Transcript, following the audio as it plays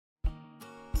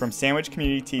From Sandwich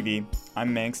Community TV,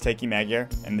 I'm Manx Taiki Magyar,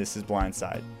 and this is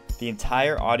Blindside, the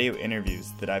entire audio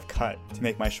interviews that I've cut to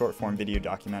make my short-form video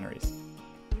documentaries.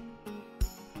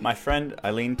 My friend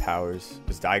Eileen Powers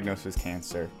was diagnosed with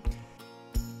cancer,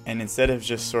 and instead of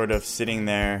just sort of sitting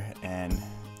there and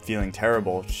feeling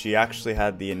terrible, she actually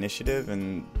had the initiative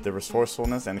and the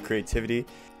resourcefulness and the creativity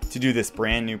to do this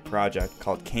brand new project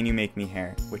called Can You Make Me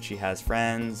Hair, which she has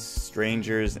friends,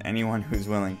 strangers, anyone who's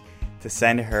willing to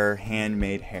send her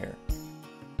handmade hair.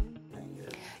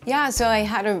 Yeah, so I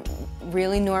had a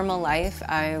really normal life.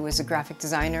 I was a graphic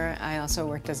designer. I also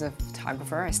worked as a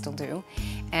photographer, I still do.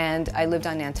 And I lived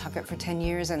on Nantucket for 10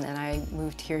 years, and then I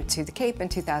moved here to the Cape in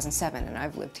 2007, and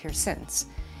I've lived here since.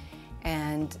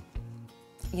 And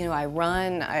you know, I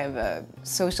have a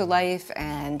social life,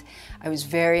 and I was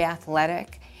very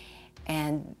athletic.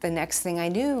 And the next thing I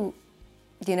knew,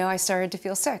 you know, I started to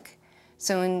feel sick.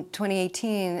 So in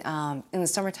 2018, in the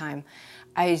summertime,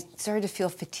 I started to feel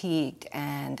fatigued,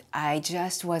 and I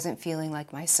just wasn't feeling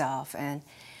like myself. And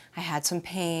I had some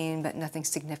pain, but nothing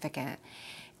significant.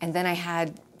 And then I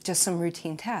had just some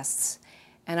routine tests.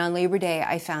 And on Labor Day,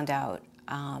 I found out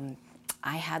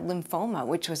I had lymphoma,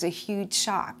 which was a huge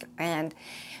shock. And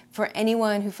for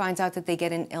anyone who finds out that they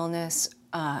get an illness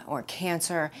or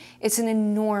cancer, it's an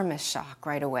enormous shock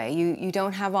right away. You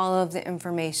don't have all of the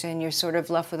information. You're sort of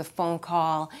left with a phone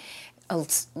call, a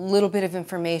little bit of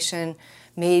information,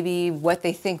 maybe what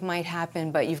they think might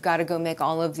happen, but you've got to go make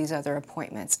all of these other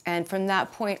appointments. And from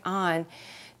that point on,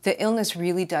 the illness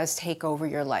really does take over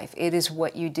your life. It is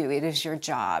what you do. It is your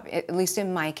job. At least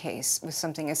in my case, with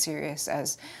something as serious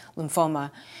as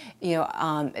lymphoma, you know,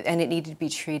 and it needed to be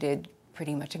treated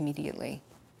pretty much immediately.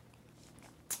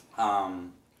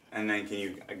 And then can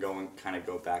you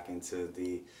go back into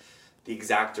the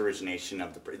exact origination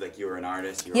of the, like, you were an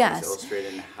artist, you were always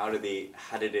illustrated, and how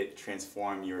did it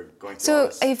transform? You were going through all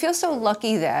this. I feel so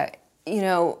lucky that, you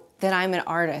know, that I'm an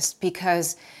artist,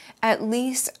 because at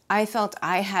least I felt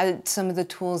I had some of the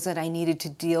tools that I needed to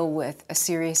deal with a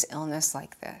serious illness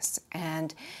like this.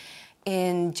 And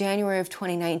in January of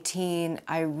 2019,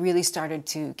 I really started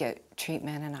to get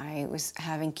treatment, and I was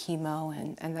having chemo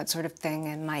and that sort of thing,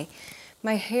 and my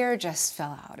hair just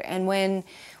fell out. And when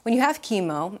you have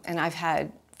chemo, and I've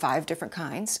had 5 different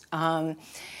kinds,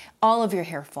 all of your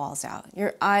hair falls out.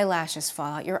 Your eyelashes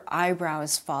fall out, your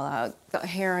eyebrows fall out, the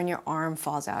hair on your arm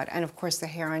falls out, and of course the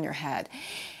hair on your head.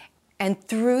 And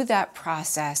through that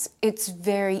process, it's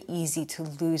very easy to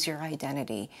lose your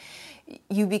identity.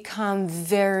 You become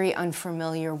very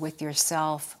unfamiliar with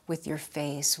yourself, with your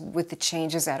face, with the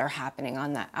changes that are happening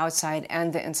on the outside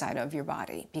and the inside of your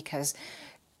body, because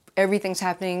everything's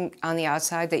happening on the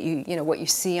outside that you know, what you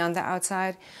see on the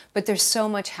outside, but there's so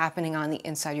much happening on the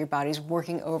inside. Your body's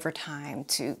working overtime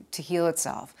to heal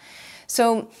itself.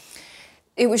 So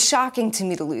it was shocking to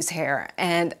me to lose hair,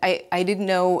 and I didn't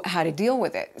know how to deal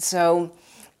with it. So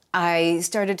I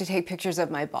started to take pictures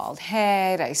of my bald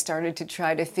head. I started to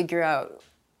try to figure out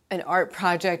an art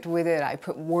project with it. I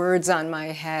put words on my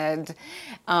head.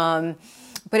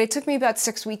 But it took me about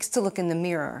 6 weeks to look in the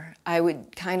mirror. I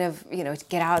would kind of, you know,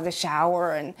 get out of the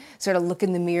shower and sort of look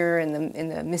in the mirror, in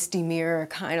the misty mirror,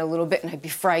 kind of a little bit, and I'd be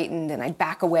frightened, and I'd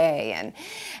back away.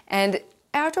 And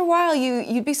after a while,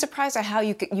 you'd be surprised at how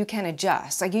you can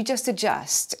adjust. Like, you just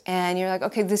adjust, and you're like,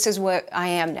 okay, this is what I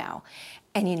am now.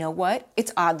 And you know what?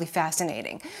 It's oddly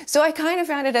fascinating. So I kind of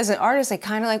found it as an artist, I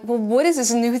kind of like, well, what is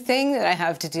this new thing that I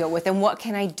have to deal with, and what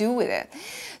can I do with it?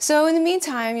 So in the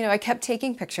meantime, you know, I kept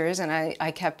taking pictures, and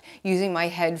I kept using my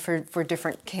head for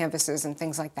different canvases and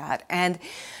things like that. And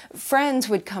friends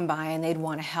would come by, and they'd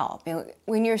want to help. You know,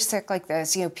 when you're sick like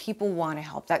this, you know, people want to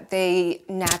help. That they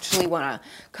naturally want to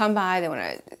come by, they want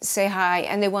to say hi,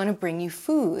 and they want to bring you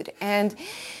food. And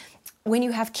when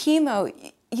you have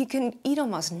chemo, you can eat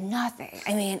almost nothing.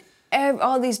 I mean,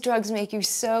 all these drugs make you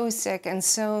so sick and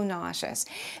so nauseous.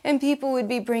 And people would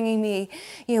be bringing me,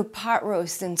 you know, pot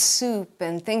roast and soup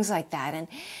and things like that.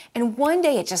 And one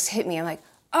day it just hit me. I'm like,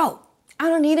 oh, I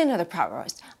don't need another pot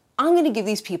roast. I'm going to give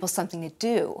these people something to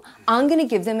do. I'm going to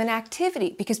give them an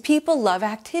activity, because people love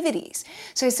activities.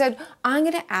 So I said, I'm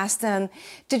going to ask them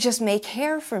to just make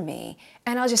hair for me,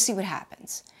 and I'll just see what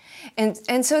happens.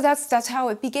 And so that's how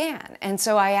it began. And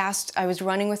so I was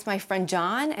running with my friend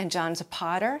John, and John's a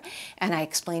potter, and I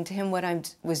explained to him what I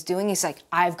was doing. He's like,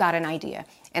 I've got an idea.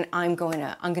 and I'm going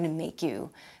to make you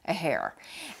a hair.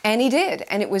 And he did,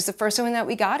 and it was the first one that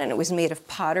we got, and it was made of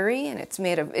pottery, and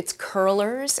it's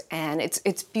curlers, and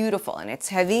it's beautiful, and it's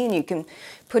heavy, and you can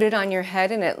put it on your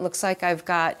head, and it looks like I've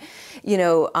got,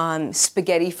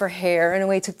 spaghetti for hair. In a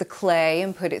way, I took the clay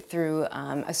and put it through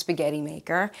a spaghetti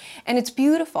maker, and it's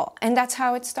beautiful. And that's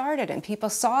how it started, and people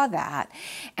saw that,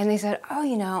 and they said,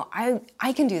 oh,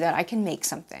 I can do that. I can make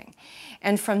something.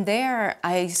 And from there,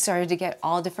 I started to get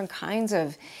all different kinds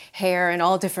of hair and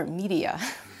all different media.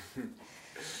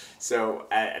 So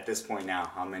at this point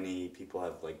now, how many people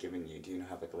have given you? Do you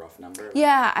have a rough number?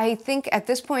 Yeah, I think at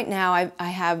this point now I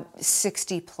have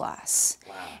 60 plus.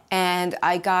 Wow. And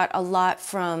I got a lot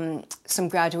from some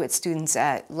graduate students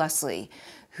at Lesley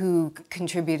who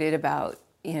contributed about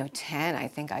 10 I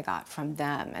think I got from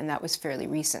them, and that was fairly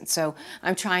recent. So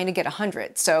I'm trying to get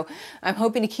 100. So I'm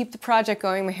hoping to keep the project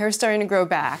going. My hair's starting to grow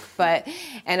back,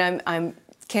 and I'm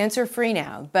cancer-free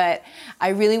now, but I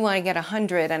really want to get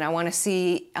 100, and I want to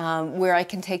see where I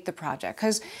can take the project.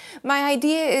 Because my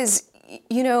idea is,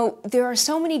 there are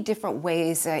so many different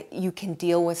ways that you can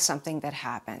deal with something that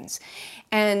happens.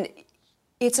 And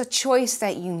it's a choice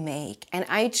that you make, and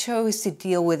I chose to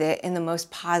deal with it in the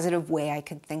most positive way I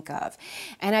could think of.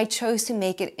 And I chose to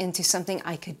make it into something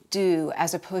I could do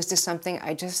as opposed to something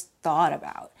I just thought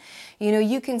about.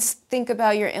 You can think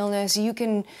about your illness, you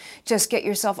can just get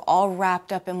yourself all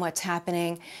wrapped up in what's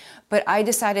happening, but I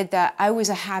decided that I was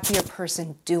a happier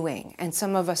person doing, and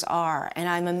some of us are,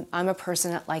 and I'm a person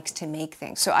that likes to make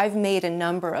things. So I've made a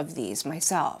number of these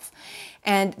myself,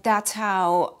 and that's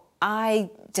how I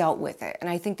dealt with it. And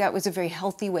I think that was a very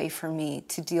healthy way for me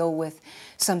to deal with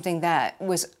something that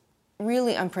was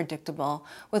really unpredictable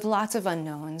with lots of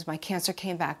unknowns. My cancer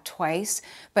came back twice,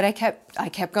 but I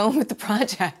kept going with the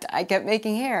project. I kept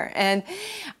making hair. And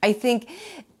I think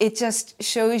it just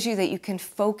shows you that you can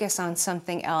focus on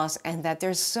something else and that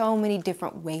there's so many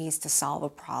different ways to solve a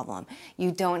problem.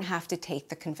 You don't have to take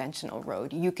the conventional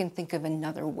road. You can think of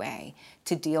another way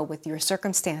to deal with your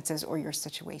circumstances or your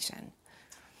situation.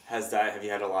 Have you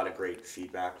had a lot of great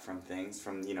feedback from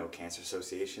cancer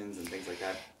associations and things like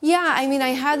that? Yeah, I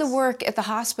had the work at the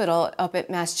hospital up at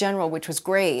Mass General, which was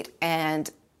great. And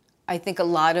I think a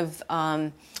lot of,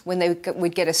 when they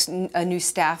would get a new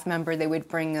staff member, they would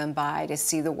bring them by to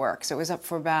see the work. So it was up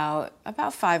for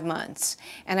about 5 months.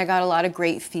 And I got a lot of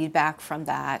great feedback from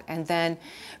that. And then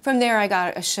from there, I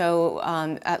got a show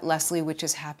at Lesley, which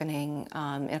is happening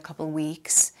in a couple of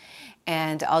weeks.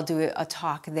 And I'll do a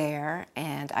talk there.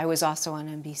 And I was also on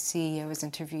NBC. I was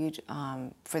interviewed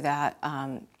for that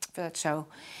show.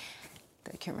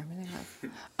 I can't remember the name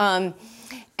of.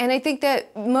 And I think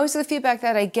that most of the feedback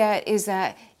that I get is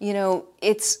that,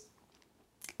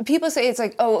 people say it's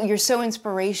like, oh, you're so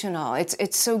inspirational.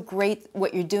 It's so great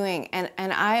what you're doing. And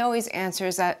I always answer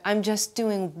is that I'm just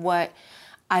doing what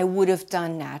I would have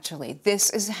done naturally. This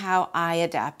is how I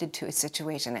adapted to a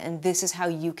situation, and this is how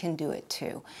you can do it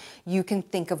too. You can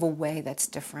think of a way that's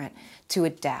different to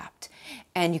adapt,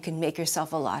 and you can make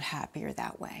yourself a lot happier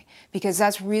that way. Because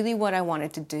that's really what I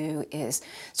wanted to do, is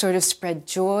sort of spread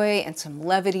joy and some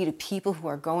levity to people who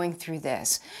are going through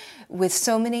this with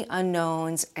so many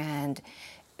unknowns and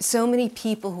so many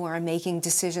people who are making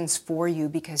decisions for you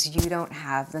because you don't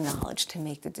have the knowledge to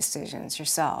make the decisions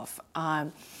yourself.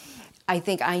 I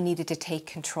think I needed to take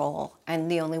control, and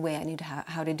the only way I knew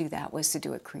how to do that was to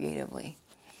do it creatively.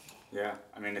 Yeah,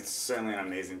 it's certainly an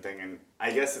amazing thing, and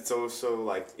I guess it's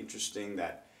also interesting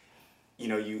that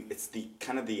it's the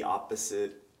kind of the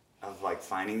opposite of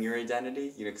finding your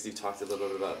identity, because you talked a little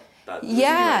bit about losing your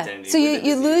identity. So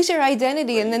you lose your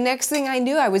identity, and the next thing I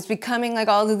knew, I was becoming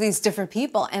all of these different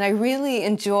people, and I really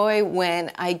enjoy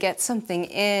when I get something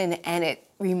in and it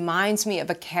reminds me of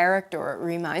a character, or it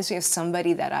reminds me of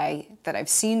somebody that I've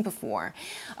seen before.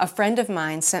 A friend of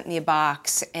mine sent me a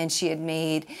box, and she had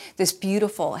made this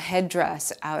beautiful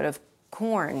headdress out of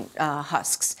corn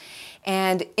husks,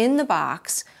 and in the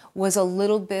box was a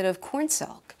little bit of corn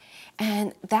silk,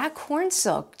 and that corn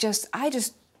silk I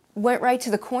just went right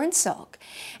to the corn silk,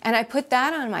 and I put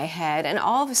that on my head, and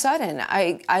all of a sudden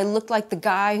I looked like the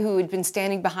guy who had been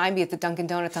standing behind me at the Dunkin'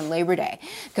 Donuts on Labor Day,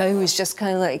 guy who was just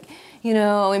kind of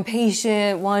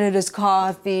impatient, wanted his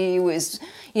coffee, was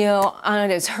on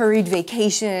his hurried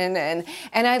vacation, and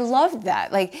I loved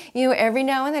that. Every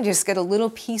now and then I just get a little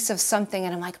piece of something,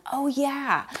 and I'm like, oh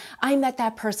yeah, I met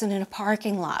that person in a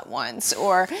parking lot once,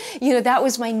 or that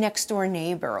was my next door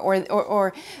neighbor,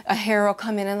 or a hair will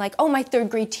come in and oh, my third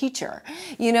grade teacher,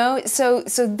 so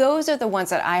those are the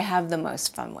ones that I have the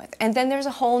most fun with. And then there's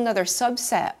a whole nother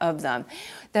subset of them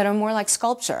that are more like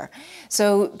sculpture.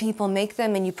 So people make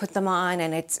them and you put them on,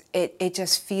 and it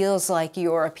just feels like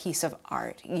you're a piece of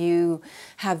art. You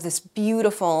have this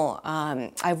beautiful,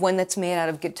 I have one that's made out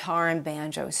of guitar and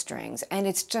banjo strings, and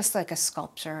it's just like a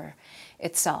sculpture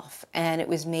itself. And it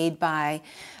was made by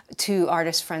two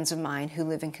artist friends of mine who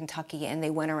live in Kentucky, and they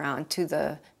went around to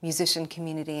the musician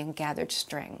community and gathered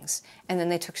strings. And then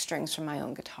they took strings from my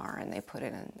own guitar and they put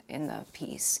it in the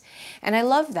piece. And I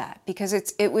love that because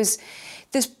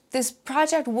this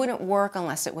project wouldn't work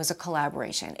unless it was a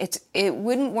collaboration. It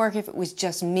wouldn't work if it was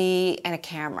just me and a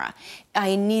camera.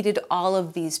 I needed all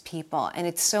of these people, and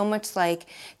it's so much like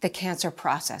the cancer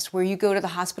process where you go to the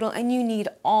hospital and you need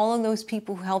all of those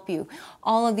people who help you,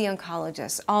 all of the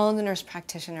oncologists, all of the nurse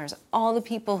practitioners, all the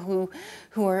people who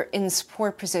are in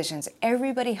support positions.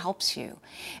 Everybody helps you,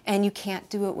 and you can't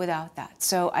do it without that.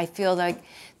 So I feel like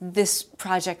this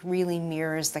project really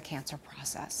mirrors the cancer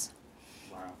process.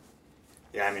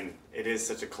 Yeah, I mean, it is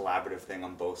such a collaborative thing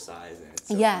on both sides, and it's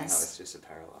so yes. funny how it's just a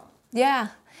parallel. Yeah,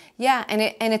 yeah,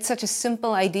 and it's such a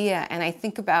simple idea, and I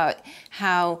think about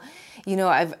how, you know,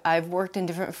 I've worked in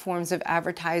different forms of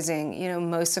advertising, you know,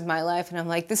 most of my life, and I'm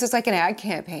like, this is like an ad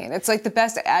campaign. It's like the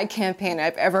best ad campaign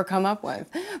I've ever come up with.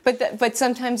 But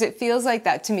sometimes it feels like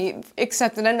that to me,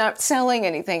 except that I'm not selling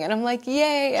anything, and I'm like,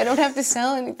 yay, I don't have to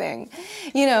sell anything,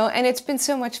 you know. And it's been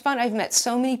so much fun. I've met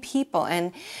so many people,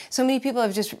 and so many people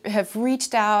have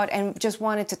reached out and just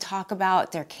wanted to talk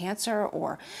about their cancer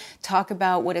or talk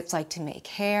about what it's like to make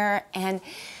hair. And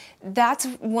that's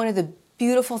one of the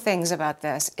beautiful things about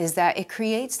this, is that it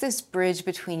creates this bridge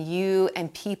between you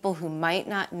and people who might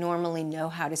not normally know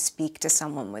how to speak to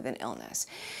someone with an illness.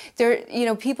 You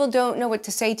know, people don't know what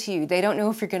to say to you. They don't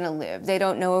know if you're going to live. They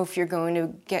don't know if you're going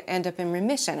to end up in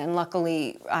remission. And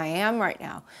luckily, I am right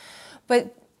now.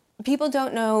 But people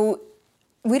don't know.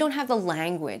 We don't have the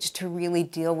language to really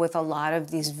deal with a lot of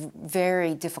these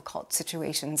very difficult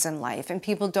situations in life, and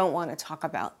people don't want to talk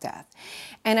about death.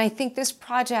 And I think this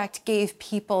project gave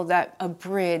people a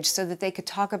bridge so that they could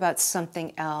talk about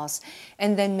something else,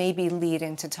 and then maybe lead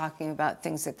into talking about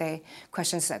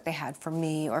questions that they had for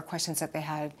me, or questions that they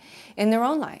had in their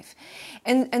own life.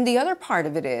 And the other part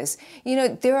of it is, you know,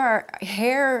 there are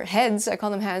hair heads, I call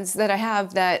them heads, that I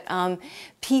have that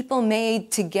people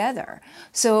made together.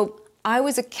 So I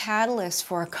was a catalyst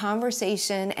for a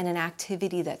conversation and an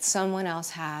activity that someone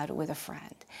else had with a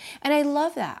friend. And I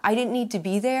love that. I didn't need to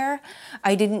be there.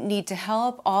 I didn't need to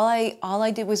help. All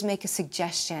I did was make a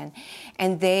suggestion,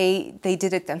 and they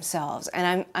did it themselves.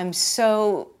 And I'm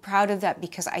so proud of that,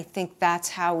 because I think that's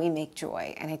how we make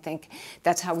joy, and I think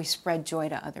that's how we spread joy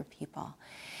to other people.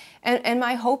 And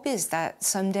my hope is that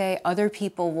someday other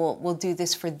people will do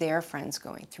this for their friends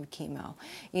going through chemo.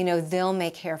 You know, they'll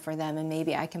make hair for them, and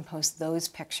maybe I can post those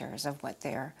pictures of what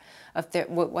they're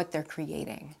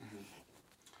creating. Mm-hmm.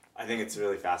 I think it's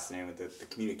really fascinating with the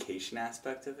communication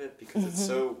aspect of it, because it's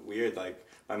so weird. Like,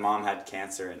 my mom had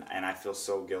cancer, and I feel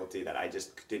so guilty that I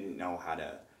just didn't know how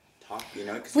to talk, you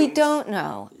know? We don't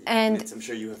know. And I'm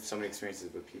sure you have so many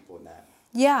experiences with people in that.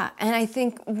 Yeah, and I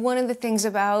think one of the things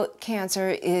about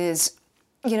cancer is,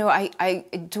 you know, I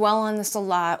dwell on this a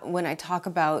lot when I talk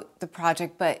about the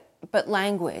project, but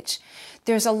language.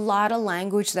 There's a lot of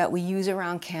language that we use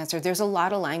around cancer. There's a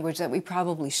lot of language that we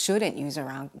probably shouldn't use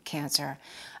around cancer.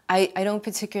 I don't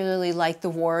particularly like the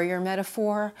warrior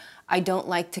metaphor. I don't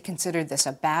like to consider this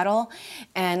a battle.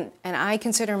 And I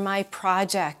consider my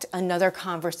project another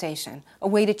conversation, a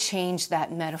way to change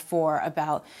that metaphor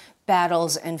about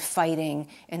battles and fighting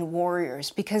and warriors,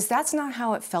 because that's not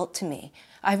how it felt to me.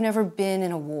 I've never been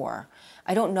in a war.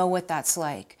 I don't know what that's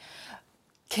like.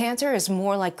 Cancer is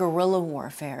more like guerrilla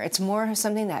warfare. It's more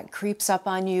something that creeps up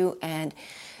on you, and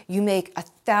you make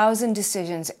 1,000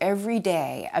 decisions every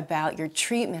day about your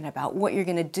treatment, about what you're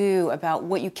going to do, about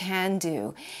what you can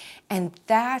do. And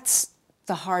that's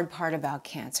the hard part about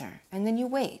cancer. And then you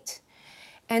wait.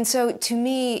 And so to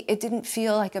me, it didn't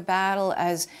feel like a battle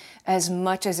as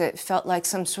much as it felt like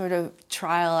some sort of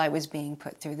trial I was being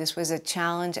put through. This was a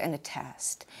challenge and a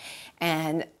test.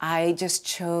 And I just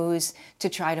chose to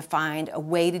try to find a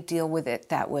way to deal with it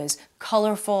that was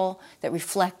colorful, that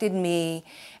reflected me,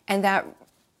 and that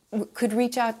could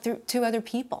reach out to other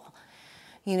people.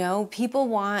 You know, people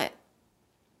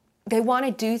they want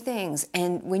to do things,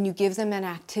 and when you give them an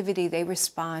activity, they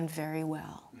respond very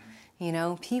well. You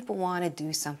know, people want to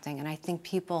do something, and I think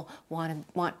people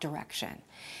want direction.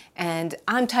 And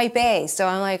I'm type A, so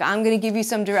I'm like, I'm going to give you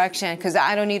some direction because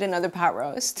I don't need another pot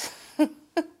roast.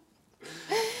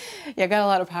 Yeah, I got a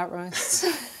lot of pot roasts.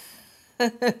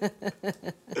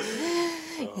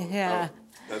 Yeah.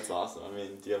 That's awesome. I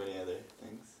mean, do you have any other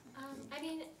things? I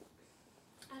mean,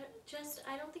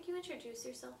 I don't think you introduced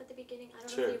yourself at the beginning. I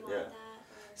don't Sure, know if you want yeah. that.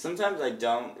 Or... Sometimes I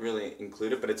don't really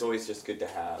include it, but it's always just good to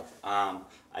have. I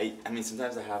mean,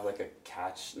 sometimes I have like a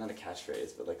not a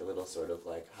catchphrase, but like a little sort of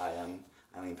like, "Hi, I'm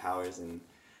Eileen Powers," and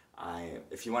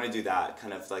if you want to do that,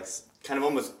 kind of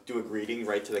almost do a greeting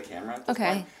right to the camera. At this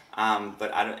point.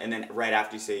 But I don't, and then right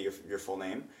after you say your full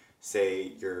name,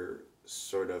 say your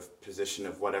sort of position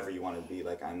of whatever you want to be.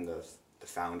 Like, I'm the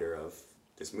founder of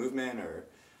this movement, or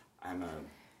I'm a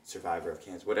survivor of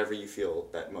cancer, whatever you feel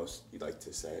that most you'd like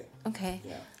to say. Okay.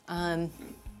 Yeah.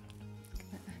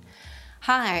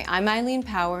 Hi, I'm Eileen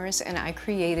Powers, and I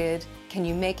created Can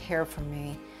You Make Hair For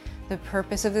Me? The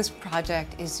purpose of this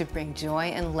project is to bring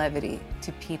joy and levity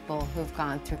to people who've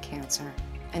gone through cancer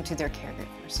and to their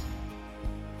caregivers.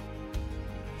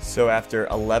 So after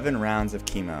 11 rounds of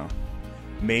chemo,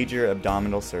 major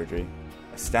abdominal surgery,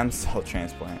 a stem cell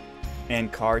transplant,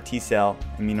 and CAR T-cell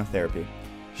immunotherapy,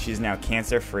 she's now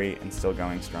cancer-free and still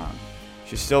going strong.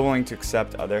 She's still willing to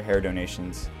accept other hair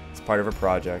donations as part of her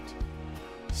project,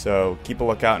 so keep a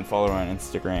lookout and follow her on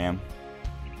Instagram.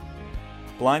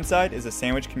 Blindside is a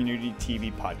Sandwich Community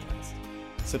TV podcast.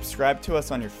 Subscribe to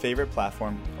us on your favorite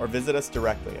platform or visit us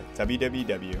directly at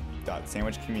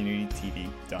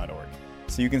www.sandwichcommunitytv.org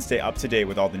so you can stay up to date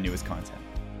with all the newest content.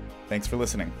 Thanks for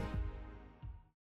listening.